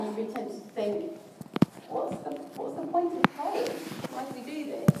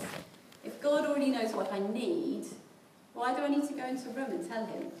Why do I need to go into a room and tell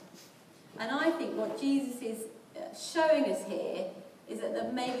him? And I think what Jesus is showing us here is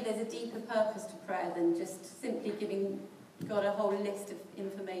that maybe there's a deeper purpose to prayer than just simply giving God a whole list of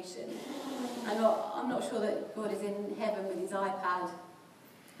information. I'm not sure that God is in heaven with his iPad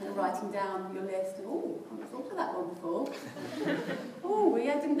and writing down your list. Oh, I haven't thought of that one before. Oh,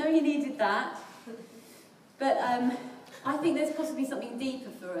 I didn't know you needed that. But I think there's possibly something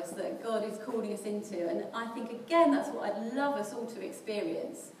deeper for us that God is calling us into. And I think, again, that's what I'd love us all to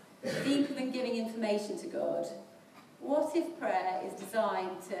experience. Deeper than giving information to God. What if prayer is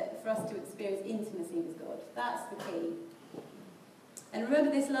designed for us to experience intimacy with God? That's the key. And remember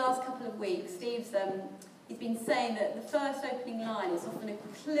this last couple of weeks, he's been saying that the first opening line is often a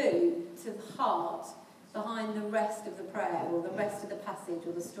clue to the heart behind the rest of the prayer or the rest of the passage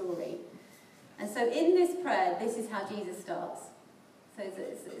or the story. And so in this prayer, this is how Jesus starts. So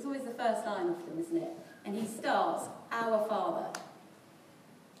it's always the first line often, isn't it? And he starts, "Our Father."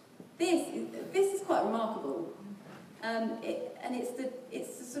 This is quite remarkable.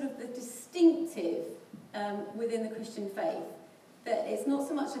 It's the sort of the distinctive within the Christian faith, that it's not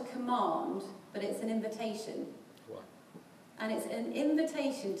so much a command, but it's an invitation. Wow. And it's an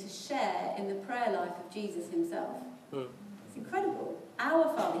invitation to share in the prayer life of Jesus himself. It's incredible.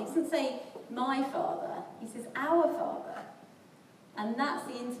 Our Father. He doesn't say, "My Father." He says, "Our Father." And that's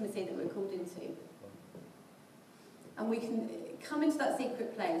the intimacy that we're called into. And we can come into that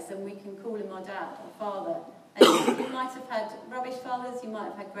secret place and we can call him our dad, our father. And you might have had rubbish fathers, you might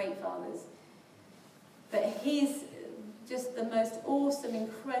have had great fathers. But he's just the most awesome,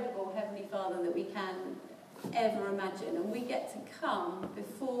 incredible Heavenly Father that we can ever imagine. And we get to come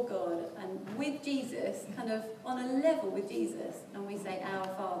before God and with Jesus, kind of on a level with Jesus, and we say, "Our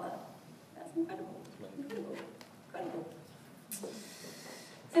Father." That's incredible. Incredible. Incredible.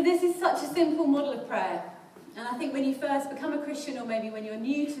 So this is such a simple model of prayer. And I think when you first become a Christian, or maybe when you're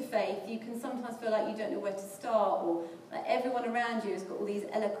new to faith, you can sometimes feel like you don't know where to start, or like everyone around you has got all these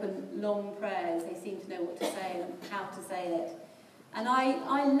eloquent, long prayers. They seem to know what to say and how to say it. And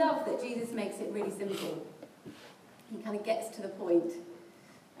I love that Jesus makes it really simple. He kind of gets to the point.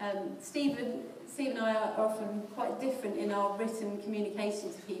 Steve and I are often quite different in our written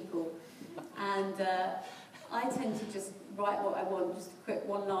communication to people. And I tend to just write what I want, just a quick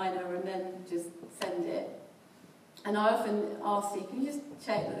one-liner, and then just send it. And I often ask Steve, "Can you just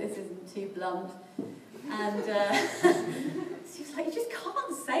check that this isn't too blunt?" And Steve's like, "You just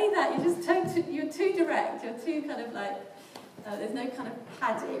can't say that. You're too direct. You're too kind of like, there's no kind of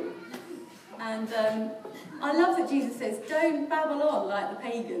padding." And I love that Jesus says, "Don't babble on like the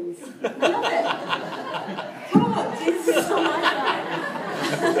pagans." I love it. Come on, Jesus is on my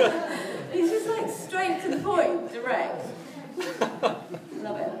side. He's just like straight to the point, direct.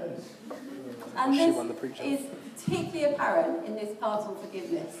 Love it. And this is particularly apparent in this part on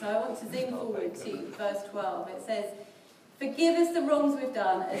forgiveness. So I want to zoom forward to verse 12. It says, "Forgive us the wrongs we've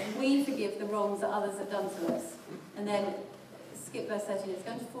done as we forgive the wrongs that others have done to us." And then skip verse 13, it's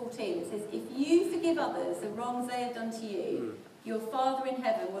going to 14. It says, "If you forgive others the wrongs they have done to you, your Father in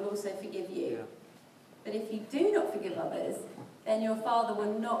heaven will also forgive you. Yeah. But if you do not forgive others, then your Father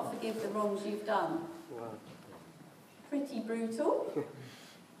will not forgive the wrongs you've done." Wow. Pretty brutal.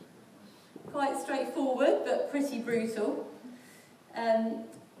 Quite straightforward, but pretty brutal. And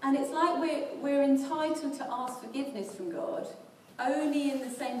it's like we're entitled to ask forgiveness from God only in the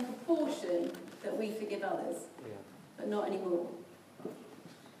same proportion that we forgive others, but not anymore.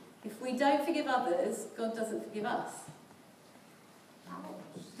 If we don't forgive others, God doesn't forgive us.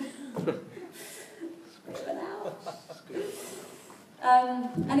 Ouch. Bit of an ouch.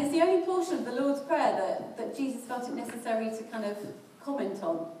 And it's the only portion of the Lord's Prayer that Jesus felt it necessary to kind of comment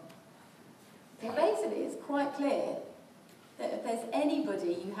on. So basically, it's quite clear that if there's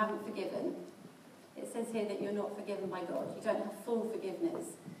anybody you haven't forgiven, it says here that you're not forgiven by God. You don't have full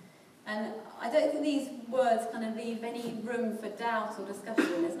forgiveness. And I don't think these words kind of leave any room for doubt or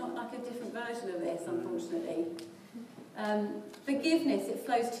discussion. There's not like a different version of this, unfortunately. Forgiveness, it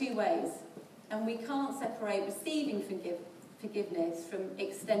flows two ways. And we can't separate receiving forgiveness from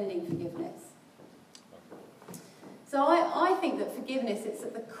extending forgiveness. So I think that forgiveness, it's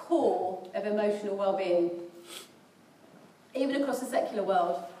at the core of emotional well-being. Even across the secular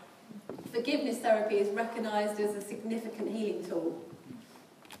world, forgiveness therapy is recognised as a significant healing tool.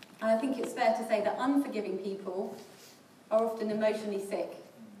 And I think it's fair to say that unforgiving people are often emotionally sick.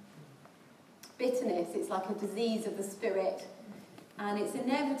 Bitterness, it's like a disease of the spirit. And it's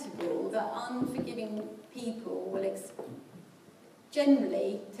inevitable that unforgiving people will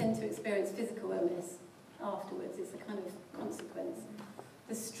generally tend to experience physical illness afterwards. It's a kind of consequence.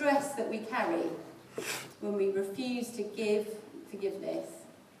 The stress that we carry when we refuse to give forgiveness,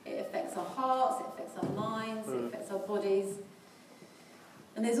 it affects our hearts, it affects our minds, it affects our bodies.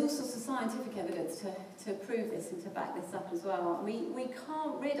 And there's all sorts of scientific evidence to prove this and to back this up as well. We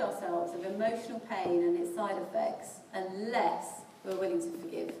can't rid ourselves of emotional pain and its side effects unless we're willing to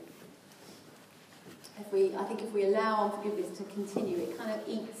forgive. I think if we allow unforgiveness to continue, it kind of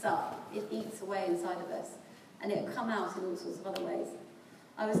eats away inside of us, and it'll come out in all sorts of other ways.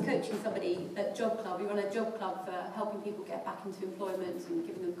 I was coaching somebody at Job Club. We run a job club for helping people get back into employment and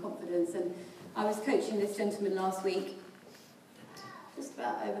giving them confidence. And I was coaching this gentleman last week, just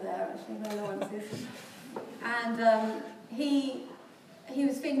about over there actually, where Lawrence is. And he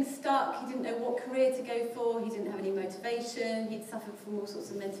was feeling stuck. He didn't know what career to go for. He didn't have any motivation. He'd suffered from all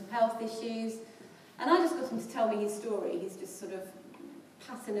sorts of mental health issues. And I just got him to tell me his story, his just sort of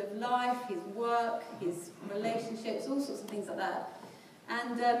pattern of life, his work, his relationships, all sorts of things like that.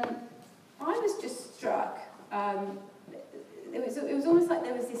 And I was just struck. It was almost like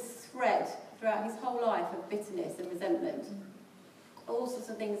there was this thread throughout his whole life of bitterness and resentment. All sorts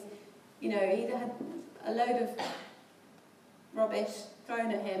of things. You know, he'd had a load of rubbish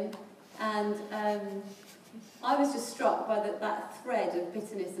thrown at him, and I was just struck by that thread of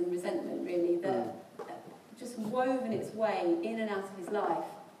bitterness and resentment, really, that just woven its way in and out of his life.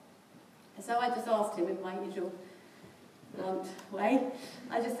 And so I just asked him in my usual blunt way,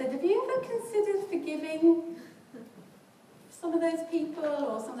 I just said, have you ever considered forgiving some of those people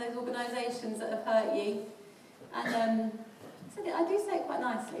or some of those organisations that have hurt you? And I do say it quite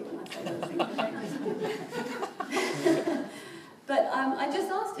nicely when I say those things. But I just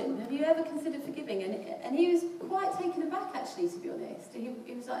asked him, have you ever considered forgiving? And he was quite taken aback, actually, to be honest.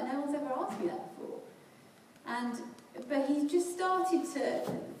 He was like, no one's ever asked me that before. But he just started to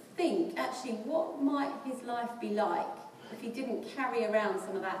think, actually, what might his life be like if he didn't carry around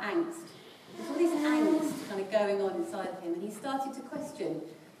some of that angst? There's all this angst kind of going on inside of him, and he started to question,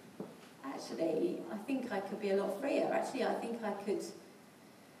 actually, I think I could be a lot freer. Actually, I think I could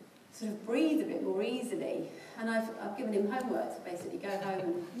sort of breathe a bit more easily. And I've given him homework to basically go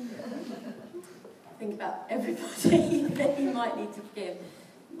home and think about everybody that he might need to forgive.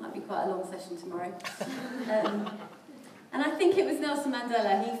 It might be quite a long session tomorrow. And I think it was Nelson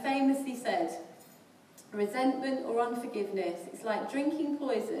Mandela. He famously said, resentment or unforgiveness, it's like drinking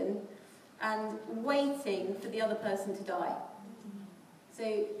poison and waiting for the other person to die. So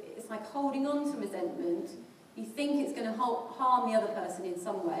it's like holding on to resentment. You think it's going to harm the other person in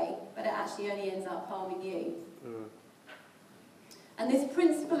some way, but it actually only ends up harming you. And this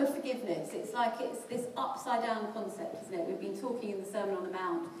principle of forgiveness, it's this upside-down concept, isn't it? We've been talking in the Sermon on the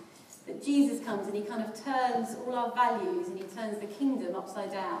Mount, that Jesus comes and he kind of turns all our values and he turns the kingdom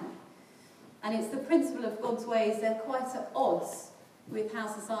upside down. And it's the principle of God's ways, they're quite at odds with how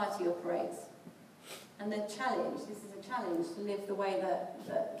society operates. And this is a challenge to live the way that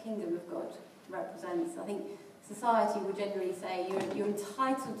the kingdom of God represents. I think society will generally say you're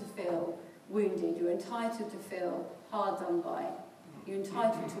entitled to feel wounded, you're entitled to feel hard done by, you're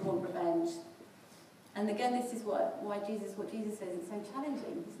entitled to want revenge. And again, this is what Jesus says, it's so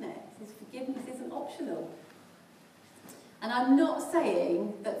challenging, isn't it? He says forgiveness isn't optional. And I'm not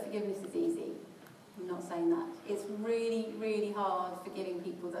saying that forgiveness is easy. I'm not saying that. It's really, really hard forgiving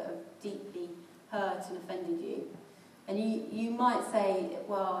people that have deeply hurt and offended you. And you might say,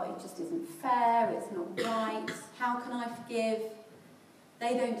 well, it just isn't fair, it's not right, how can I forgive?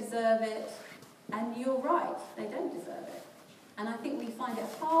 They don't deserve it. And you're right, they don't deserve it. And I think we find it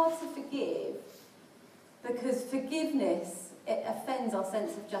hard to forgive because forgiveness, it offends our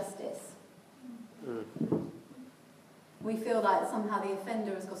sense of justice. We feel like somehow the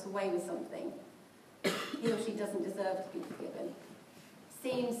offender has got away with something. He or she doesn't deserve to be forgiven.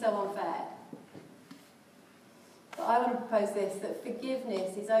 Seems so unfair. But I want to propose this, that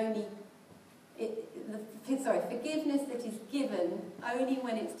forgiveness is forgiveness that is given only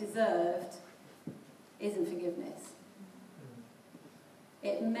when it's deserved isn't forgiveness.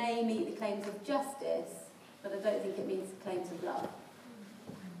 It may meet the claims of justice, but I don't think it meets the claims of love.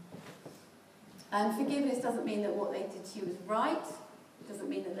 And forgiveness doesn't mean that what they did to you was right. It doesn't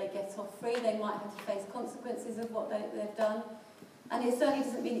mean that they get off free. They might have to face consequences of what they've done. And it certainly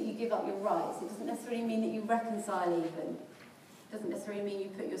doesn't mean that you give up your rights. It doesn't necessarily mean that you reconcile even. It doesn't necessarily mean you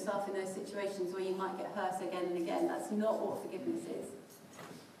put yourself in those situations where you might get hurt again and again. That's not what forgiveness is.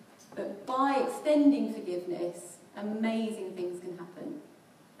 But by extending forgiveness, amazing things can happen.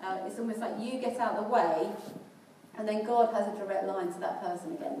 It's almost like you get out of the way, and then God has a direct line to that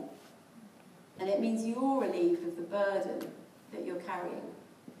person again. And it means you're relieved of the burden that you're carrying.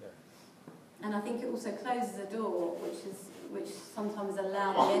 And I think it also closes a door which sometimes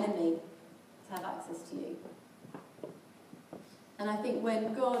allows the enemy to have access to you. And I think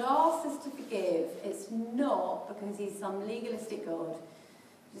when God asks us to forgive, it's not because he's some legalistic God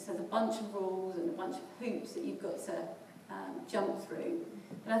who just has a bunch of rules and a bunch of hoops that you've got to jump through.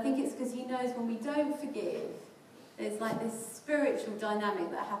 But I think it's because he knows when we don't forgive, there's like this spiritual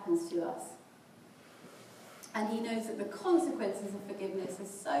dynamic that happens to us. And he knows that the consequences of forgiveness are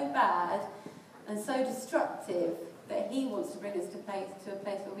so bad and so destructive that he wants to bring us to a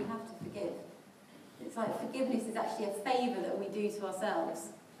place where we have to forgive. It's like forgiveness is actually a favour that we do to ourselves.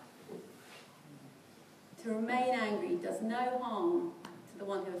 To remain angry does no harm to the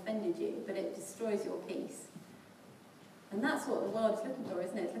one who offended you, but it destroys your peace. And that's what the world is looking for,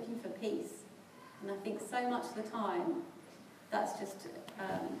 isn't it? It's looking for peace. And I think so much of the time, that's just,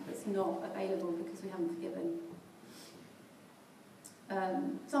 it's not available because we haven't forgiven.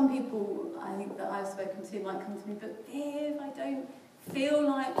 Some people, I think, that I've spoken to might come to me, but Viv, I don't feel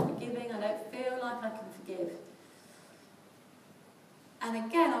like forgiving, I don't feel like I can forgive. And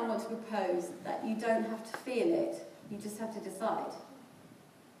again, I want to propose that you don't have to feel it, you just have to decide.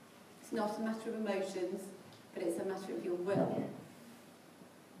 It's not a matter of emotions, but it's a matter of your will.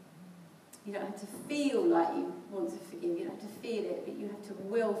 You don't have to feel like you want to forgive, you don't have to feel it, but you have to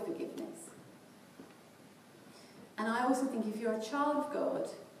will forgiveness. And I also think if you're a child of God,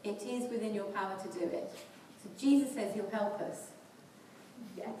 it is within your power to do it. So Jesus says he'll help us.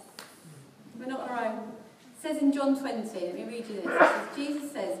 Yes. We're not on our own. It says in John 20, let me read you this. It says,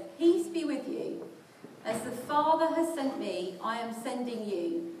 Jesus says, "Peace be with you. As the Father has sent me, I am sending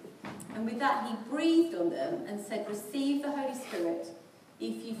you." And with that he breathed on them and said, "Receive the Holy Spirit.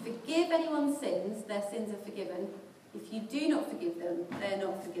 If you forgive anyone's sins, their sins are forgiven. If you do not forgive them, they're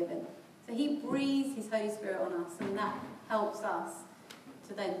not forgiven." So he breathes his Holy Spirit on us, and that helps us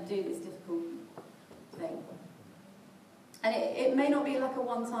to then do this difficult thing. And it may not be like a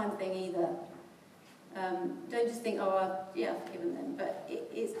one-time thing either. Don't just think, oh, I've forgiven them. But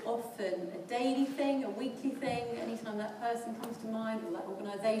it's often a daily thing, a weekly thing, anytime that person comes to mind, or that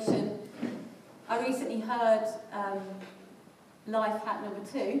organisation. I recently heard life hack number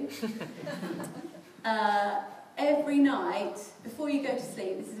 2. Every night, before you go to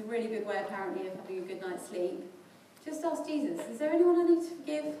sleep, this is a really good way apparently of having a good night's sleep, just ask Jesus, is there anyone I need to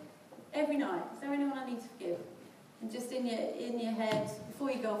forgive? Every night, is there anyone I need to forgive? And just in your head, before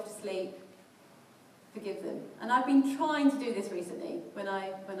you go off to sleep, forgive them. And I've been trying to do this recently, when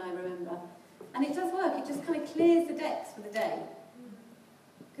I remember. And it does work, it just kind of clears the decks for the day.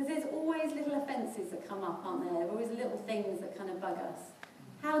 Because there's always little offences that come up, aren't there? There are always little things that kind of bug us.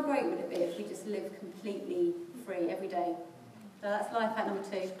 How great would it be if we just lived completely free every day? So that's life hack number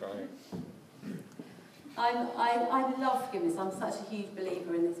 2. I love forgiveness. I'm such a huge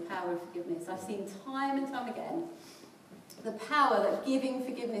believer in this power of forgiveness. I've seen time and time again the power that giving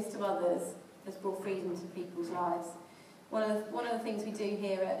forgiveness to others has brought freedom to people's lives. One of the things we do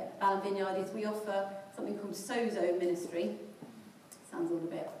here at Balham Vineyard is we offer something called Sozo Ministry. Sounds all a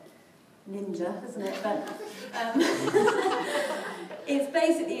bit ninja, doesn't it? But it's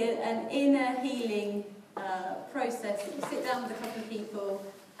basically an inner healing process that you sit down with a couple of people,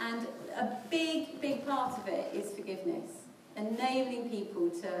 and a big part of it is forgiveness. Enabling people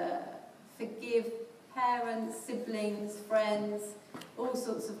to forgive parents, siblings, friends, all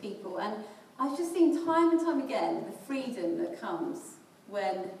sorts of people. And I've just seen time and time again the freedom that comes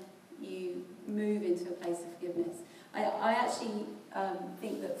when you move into a place of forgiveness. I actually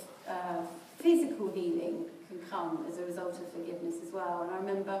think that physical healing can come as a result of forgiveness as well. And I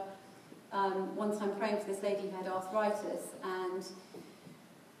remember one time praying for this lady who had arthritis, and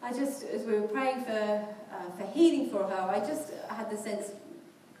I just, as we were praying for healing for her, I just had the sense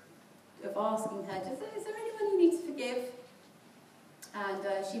of asking her, is there anyone you need to forgive?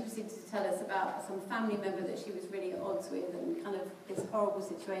 And she proceeded to tell us about some family member that she was really at odds with, and kind of this horrible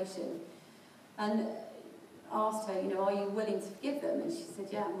situation. And asked her, are you willing to forgive them? And she said,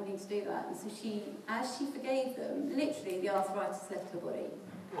 yeah, I'm willing to do that. And so as she forgave them, literally the arthritis left her body.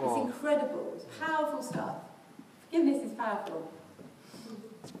 It's incredible. It's powerful stuff. Forgiveness is powerful.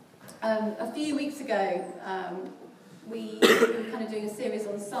 A few weeks ago, we were kind of doing a series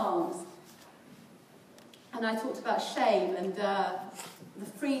on Psalms. And I talked about shame and the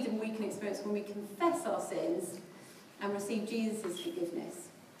freedom we can experience when we confess our sins and receive Jesus' forgiveness.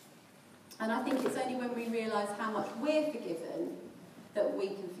 And I think it's only when we realise how much we're forgiven that we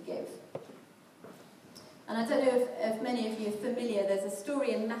can forgive. And I don't know if many of you are familiar, there's a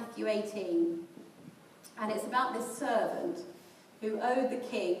story in Matthew 18, and it's about this servant who owed the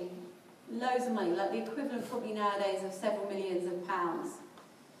king loads of money, like the equivalent probably nowadays of several millions of pounds.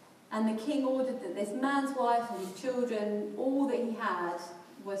 And the king ordered that this man's wife and his children, all that he had,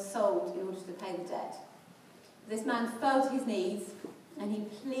 was sold in order to pay the debt. This man fell to his knees and he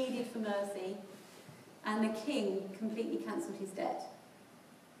pleaded for mercy, and the king completely cancelled his debt.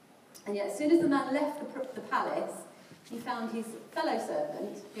 And yet as soon as the man left the palace, he found his fellow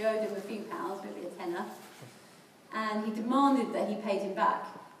servant, who owed him a few pounds, maybe a tenner, and he demanded that he paid him back.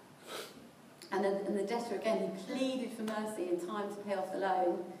 And the debtor, again, he pleaded for mercy and time to pay off the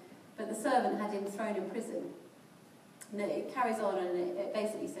loan, but the servant had him thrown in prison. And it carries on, and it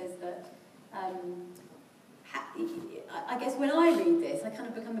basically says that, I guess when I read this, I kind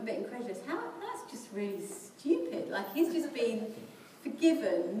of become a bit incredulous. That's just really stupid. Like, he's just been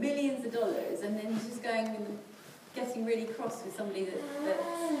forgiven millions of dollars, and then he's just going and getting really cross with somebody that's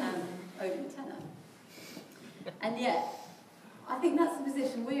owed him a tenner. And yet, I think that's the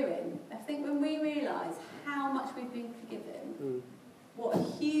position we're in. I think when we realise how much we've been forgiven, what a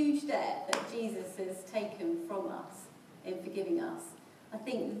huge debt that Jesus has taken from us in forgiving us, I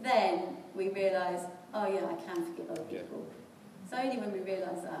think then we realise, oh yeah, I can forgive other people. It's only when we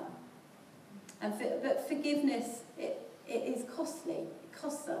realise that. But forgiveness, it is costly. It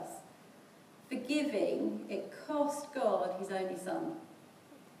costs us. Forgiving, it cost God his only Son.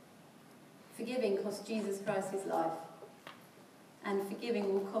 Forgiving cost Jesus Christ his life. And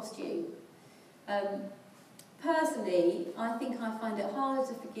forgiving will cost you. Personally, I think I find it harder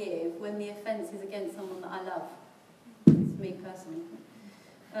to forgive when the offence is against someone that I love. It's me personally.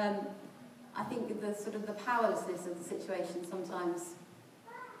 I think the powerlessness of the situation sometimes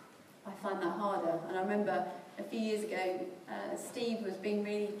I find that harder. And I remember a few years ago, Steve was being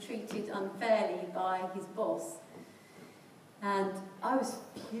really treated unfairly by his boss. And I was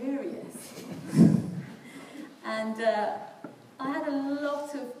furious. And I had a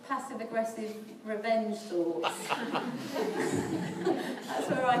lot of passive-aggressive revenge thoughts. That's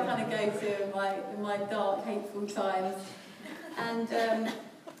where I kind of go to in my dark, hateful times. And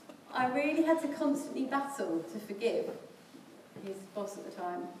I really had to constantly battle to forgive his boss at the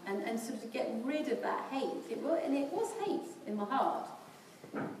time, and sort of to get rid of that hate. It was hate in my heart.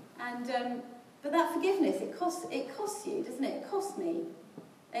 And but that forgiveness, it costs you, doesn't it? It cost me.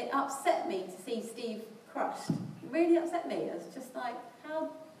 It upset me to see Steve crushed. It really upset me. I was just like, how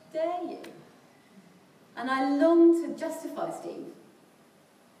dare you? And I longed to justify Steve.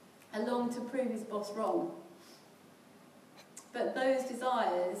 I longed to prove his boss wrong. But those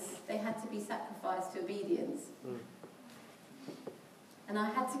desires, they had to be sacrificed to obedience. And I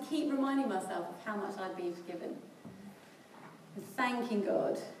had to keep reminding myself of how much I'd been forgiven. And thanking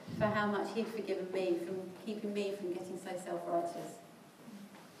God for how much he'd forgiven me, from keeping me from getting so self-righteous.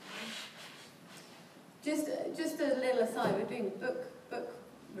 Just a little aside, we're doing book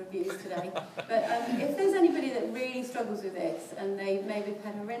reviews today. But if there's anybody that really struggles with this, and they've maybe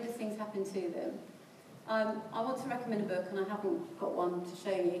had horrendous things happen to them, I want to recommend a book, and I haven't got one to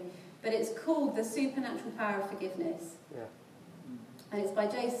show you, but it's called The Supernatural Power of Forgiveness. Yeah. And it's by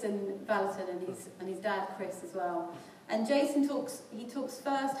Jason Vallotton and his dad Chris as well. And Jason talks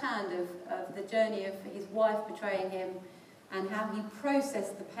firsthand of the journey of his wife betraying him, and how he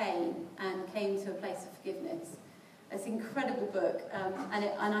processed the pain and came to a place of forgiveness. It's an incredible book, and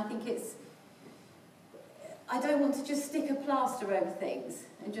I think I don't want to just stick a plaster over things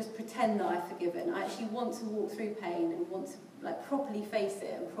and just pretend that I've forgiven. I actually want to walk through pain and want to properly face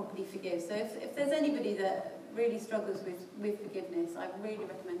it and properly forgive. So if there's anybody that really struggles with forgiveness, I really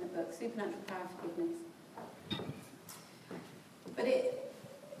recommend the book, Supernatural Power of Forgiveness. But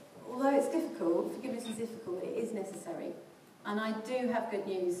although it's difficult, forgiveness is difficult, it is necessary. And I do have good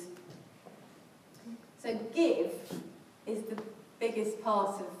news. So give is the biggest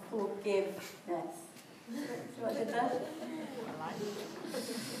part of forgiveness. See what I did there?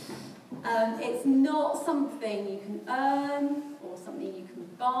 It's not something you can earn, or something you can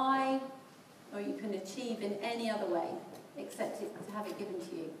buy, or you can achieve in any other way, except to have it given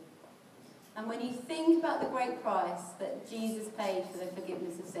to you. And when you think about the great price that Jesus paid for the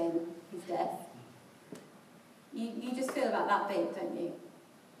forgiveness of sin, his death, you just feel about that big, don't you? You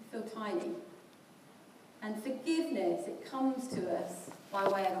feel tiny. And forgiveness, it comes to us by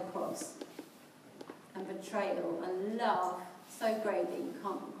way of a cross, and betrayal, and love so great that you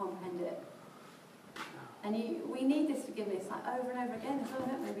can't comprehend it. And we need this forgiveness over and over again,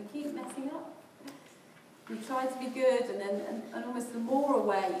 don't we? We keep messing up. We try to be good, and almost the more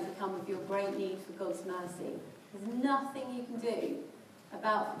aware you become of your great need for God's mercy, there's nothing you can do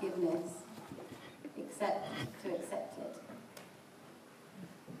about forgiveness except to accept it.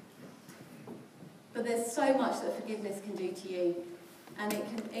 But there's so much that forgiveness can do to you, and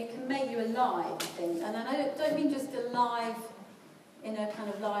it can make you alive, I think. And I don't mean just alive in a kind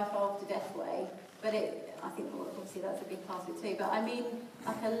of life after death way, but I think obviously that's a big part of it too, but I mean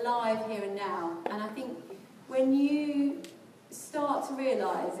like alive here and now. And I think when you start to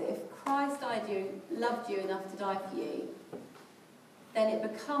realise that if Christ loved you enough to die for you, then it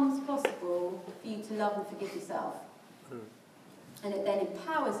becomes possible for you to love and forgive yourself. And it then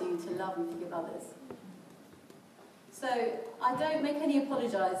empowers you to love and forgive others. So I don't make any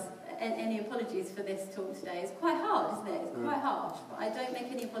apologies for this talk today. It's quite hard, isn't it? It's quite harsh. But I don't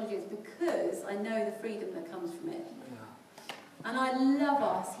make any apologies because I know the freedom that comes from it. And I love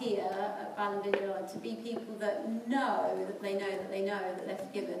us here at Ballon Vineyard to be people that know that they know that they know that they're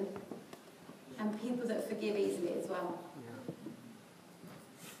forgiven. And people that forgive easily as well.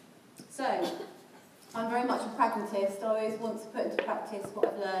 So, I'm very much a pragmatist. I always want to put into practice what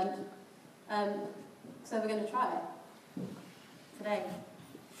I've learned. So we're going to try it today.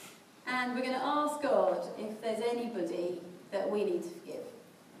 And we're going to ask God if there's anybody that we need to forgive.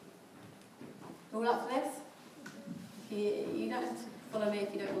 All up for this? You don't have to follow me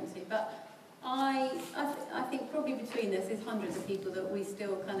if you don't want to. But I think probably between us is hundreds of people that we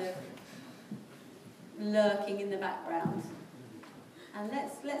still kind of lurking in the background. And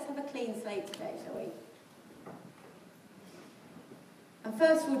let's have a clean slate today, shall we? And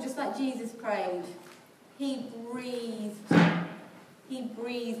first of all, just like Jesus prayed, he breathed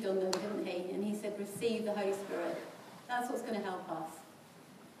on them, didn't he? And he said, receive the Holy Spirit. That's what's going to help us.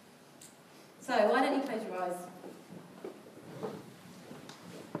 So, why don't you close your eyes?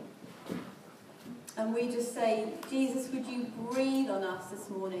 And we just say, Jesus, would you breathe on us this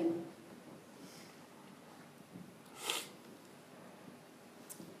morning?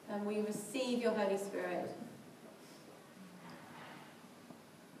 And we receive your Holy Spirit.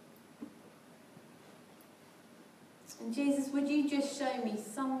 And Jesus, would you just show me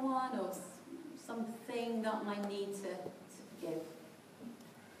someone or something that I need to forgive?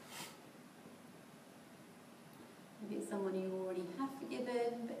 Maybe it's someone you already have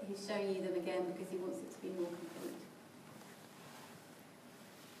forgiven, but he's showing you them again because he wants it to be more complete.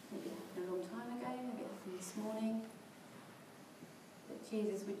 Maybe it happened a long time ago, maybe it happened this morning. But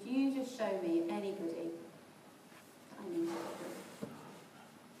Jesus, would you just show me anybody